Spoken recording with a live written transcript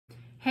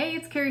Hey,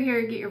 it's Carrie here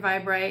at Get Your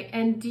Vibe Right.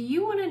 And do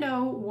you want to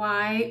know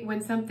why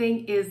when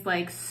something is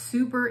like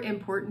super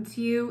important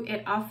to you,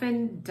 it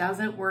often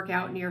doesn't work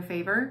out in your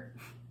favor?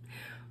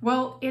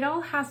 Well, it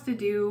all has to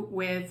do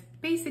with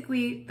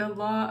basically the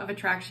law of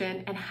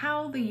attraction and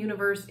how the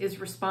universe is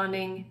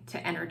responding to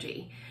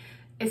energy,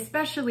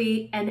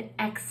 especially an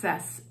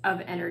excess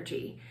of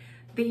energy.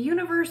 The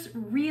universe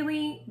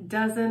really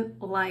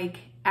doesn't like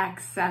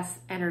excess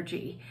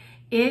energy.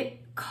 It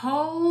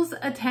calls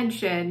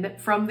attention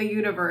from the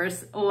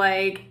universe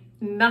like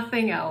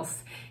nothing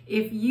else.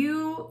 If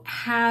you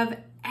have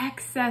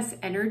excess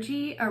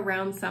energy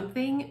around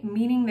something,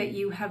 meaning that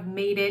you have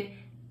made it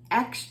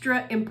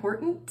extra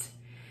important,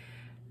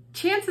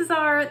 chances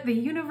are the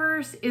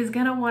universe is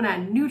gonna wanna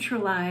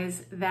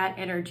neutralize that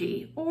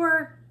energy.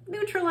 Or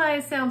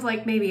neutralize sounds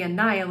like maybe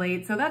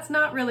annihilate, so that's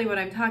not really what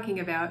I'm talking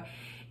about.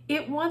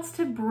 It wants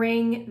to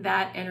bring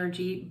that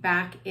energy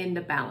back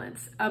into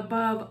balance.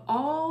 Above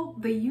all,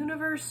 the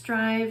universe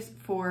strives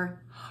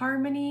for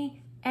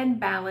harmony and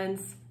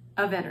balance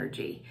of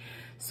energy.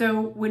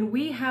 So when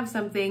we have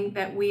something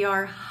that we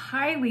are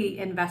highly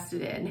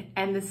invested in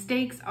and the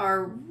stakes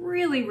are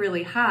really,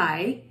 really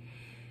high,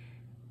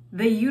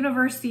 the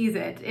universe sees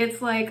it.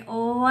 It's like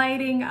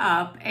lighting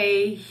up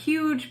a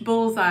huge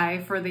bullseye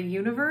for the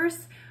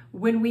universe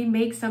when we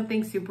make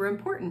something super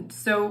important.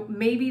 So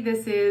maybe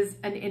this is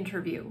an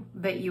interview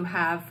that you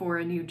have for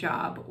a new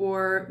job,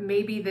 or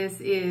maybe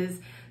this is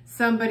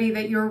somebody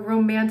that you're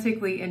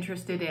romantically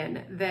interested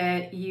in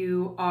that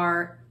you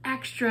are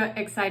extra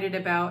excited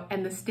about,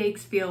 and the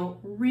stakes feel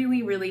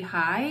really, really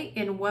high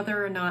in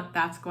whether or not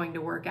that's going to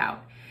work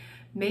out.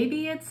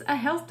 Maybe it's a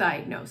health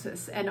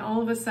diagnosis and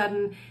all of a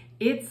sudden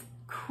it's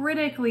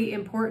critically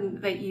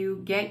important that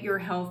you get your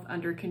health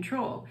under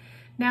control.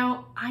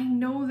 Now, I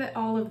know that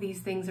all of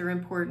these things are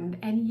important,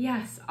 and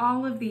yes,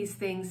 all of these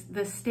things,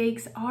 the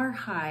stakes are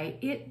high.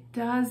 It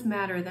does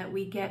matter that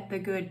we get the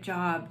good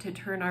job to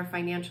turn our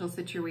financial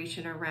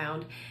situation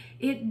around.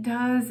 It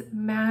does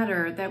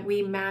matter that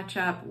we match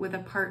up with a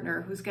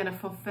partner who's going to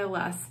fulfill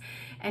us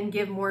and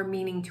give more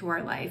meaning to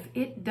our life.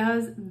 It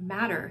does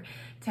matter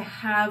to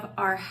have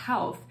our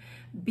health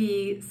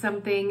be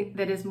something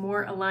that is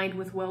more aligned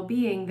with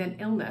well-being than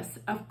illness,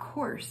 of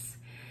course.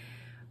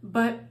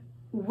 But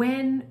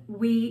when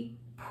we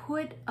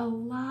put a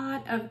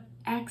lot of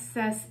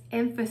excess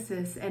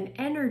emphasis and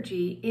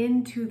energy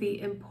into the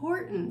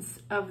importance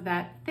of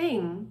that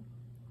thing,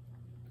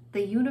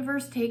 the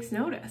universe takes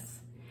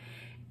notice.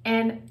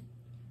 And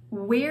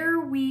where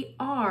we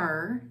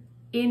are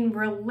in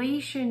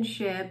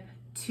relationship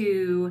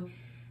to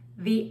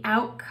the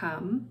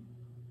outcome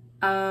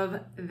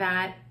of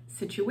that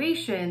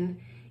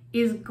situation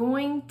is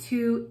going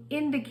to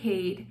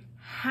indicate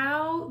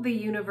how the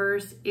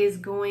universe is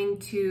going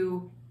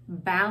to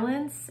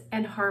balance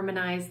and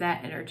harmonize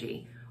that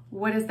energy.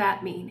 What does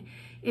that mean?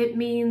 It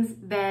means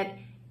that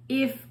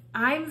if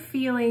I'm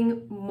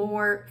feeling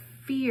more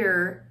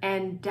fear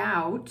and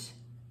doubt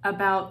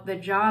about the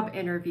job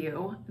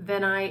interview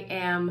than I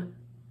am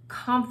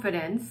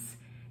confidence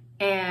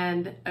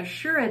and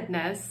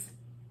assuredness,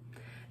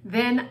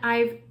 then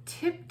I've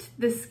tipped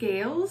the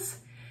scales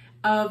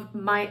of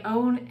my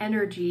own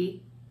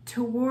energy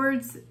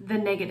towards the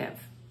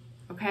negative.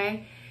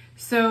 Okay,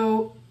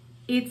 so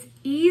it's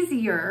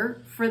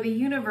easier for the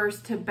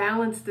universe to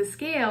balance the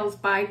scales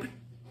by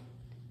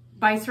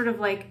sort of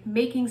like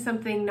making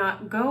something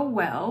not go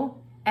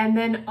well, and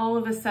then all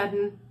of a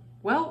sudden,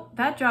 well,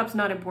 that job's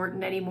not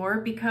important anymore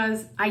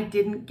because I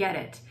didn't get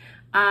it.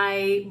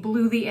 I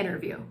blew the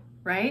interview,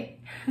 right?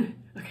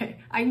 Okay,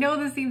 I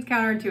know this seems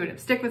counterintuitive.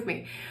 Stick with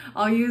me.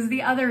 I'll use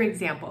the other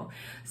example.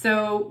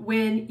 So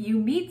when you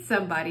meet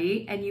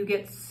somebody and you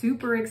get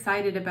super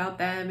excited about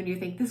them and you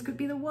think this could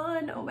be the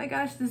one, oh my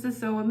gosh, this is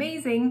so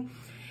amazing.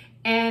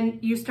 And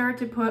you start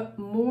to put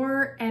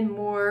more and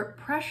more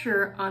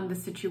pressure on the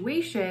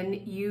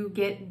situation, you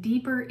get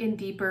deeper and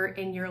deeper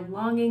in your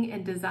longing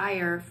and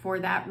desire for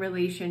that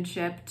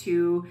relationship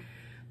to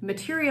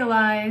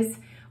materialize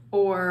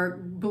or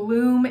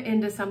bloom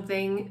into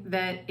something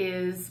that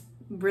is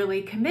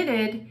really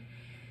committed,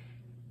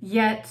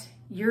 yet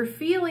your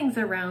feelings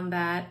around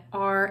that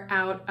are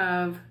out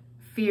of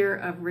fear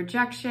of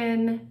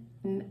rejection.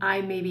 I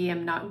maybe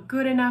am not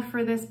good enough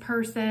for this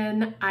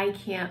person. I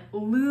can't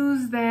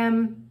lose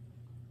them.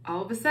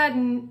 All of a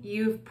sudden,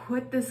 you've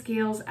put the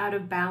scales out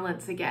of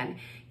balance again.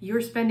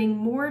 You're spending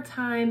more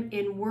time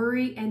in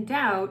worry and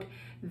doubt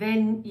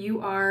than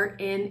you are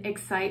in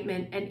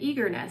excitement and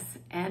eagerness.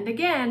 And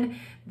again,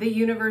 the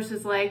universe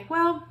is like,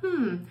 well,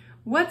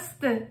 what's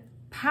the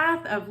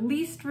path of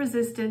least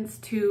resistance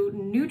to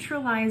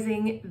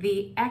neutralizing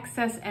the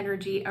excess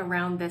energy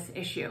around this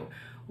issue?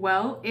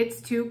 Well, it's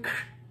to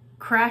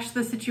crash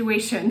the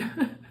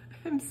situation.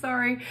 I'm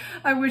sorry,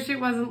 I wish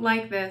it wasn't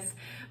like this.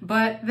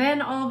 But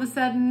then all of a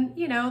sudden,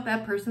 you know,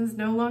 that person's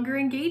no longer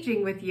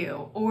engaging with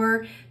you,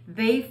 or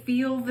they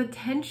feel the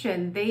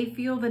tension, they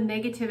feel the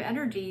negative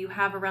energy you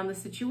have around the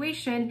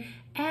situation,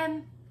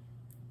 and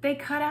they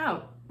cut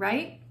out,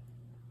 right?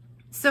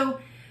 So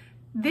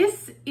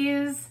this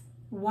is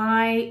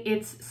why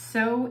it's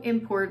so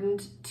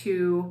important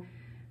to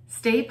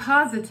stay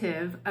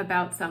positive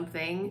about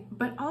something,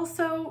 but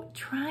also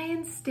try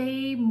and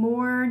stay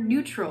more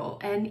neutral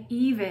and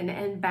even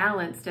and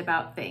balanced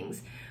about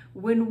things.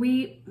 When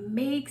we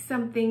make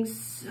something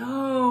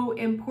so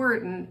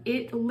important,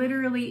 it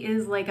literally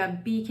is like a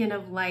beacon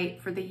of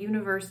light for the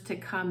universe to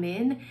come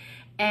in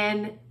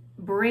and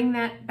bring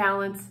that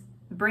balance,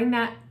 bring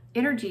that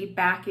energy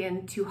back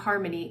into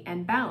harmony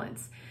and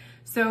balance.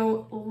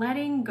 So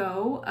letting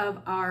go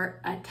of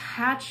our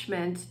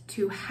attachment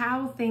to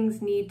how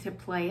things need to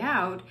play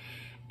out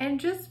and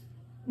just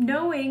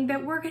knowing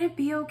that we're going to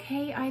be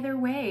okay either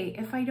way.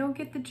 If I don't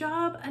get the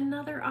job,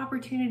 another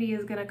opportunity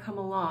is going to come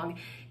along.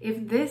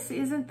 If this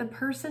isn't the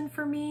person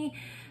for me,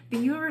 the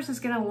universe is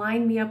going to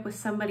line me up with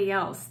somebody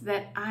else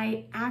that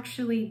I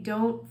actually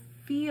don't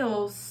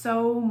feel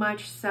so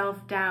much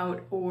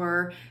self-doubt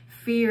or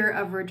fear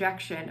of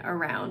rejection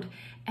around.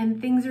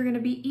 And things are going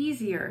to be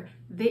easier.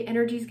 The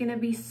energy is going to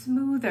be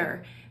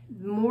smoother,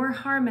 more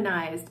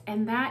harmonized,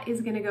 and that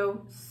is going to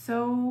go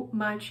so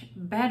much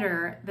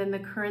better than the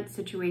current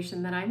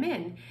situation that I'm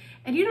in.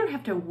 And you don't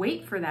have to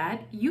wait for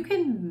that. You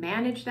can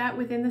manage that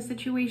within the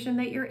situation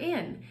that you're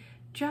in.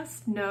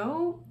 Just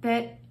know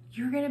that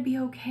you're going to be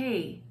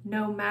okay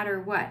no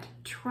matter what.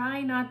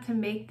 Try not to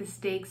make the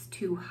stakes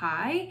too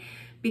high,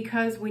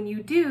 because when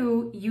you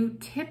do, you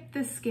tip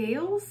the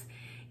scales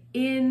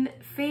in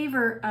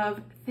favor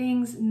of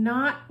things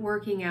not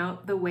working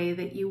out the way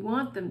that you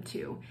want them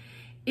to.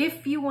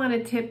 If you want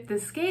to tip the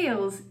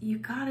scales, you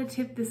got to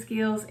tip the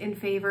scales in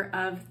favor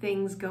of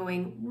things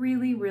going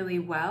really, really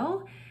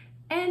well.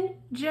 And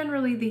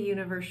generally the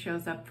universe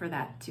shows up for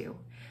that too.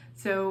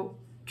 So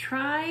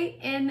try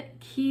and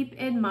keep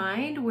in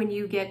mind when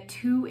you get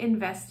too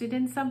invested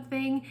in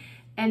something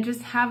and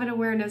just have an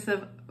awareness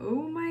of,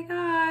 oh my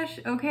gosh,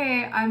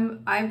 okay,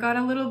 I've got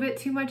a little bit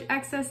too much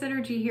excess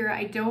energy here.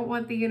 I don't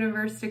want the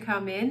universe to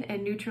come in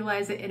and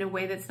neutralize it in a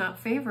way that's not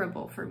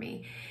favorable for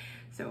me.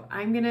 So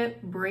I'm gonna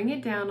bring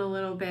it down a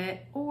little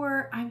bit,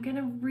 or I'm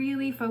gonna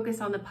really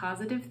focus on the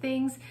positive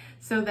things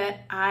so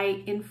that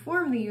I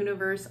inform the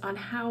universe on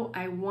how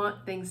I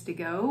want things to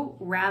go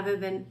rather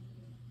than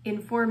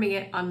informing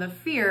it on the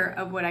fear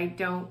of what I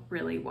don't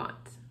really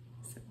want.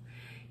 So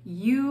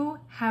you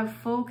have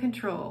full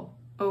control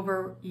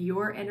over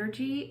your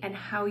energy and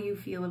how you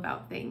feel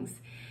about things.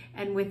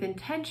 And with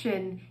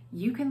intention,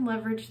 you can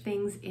leverage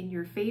things in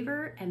your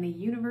favor and the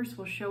universe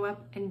will show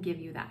up and give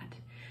you that.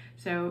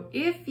 So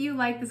if you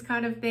like this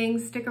kind of thing,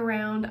 stick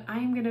around.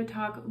 I'm going to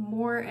talk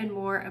more and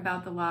more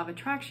about the law of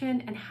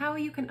attraction and how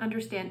you can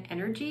understand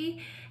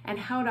energy and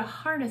how to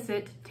harness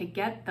it to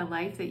get the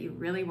life that you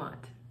really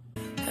want.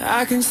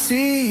 I can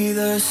see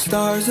the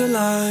stars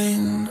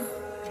align,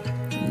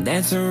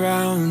 dance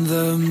around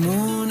the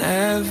moon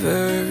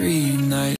every night.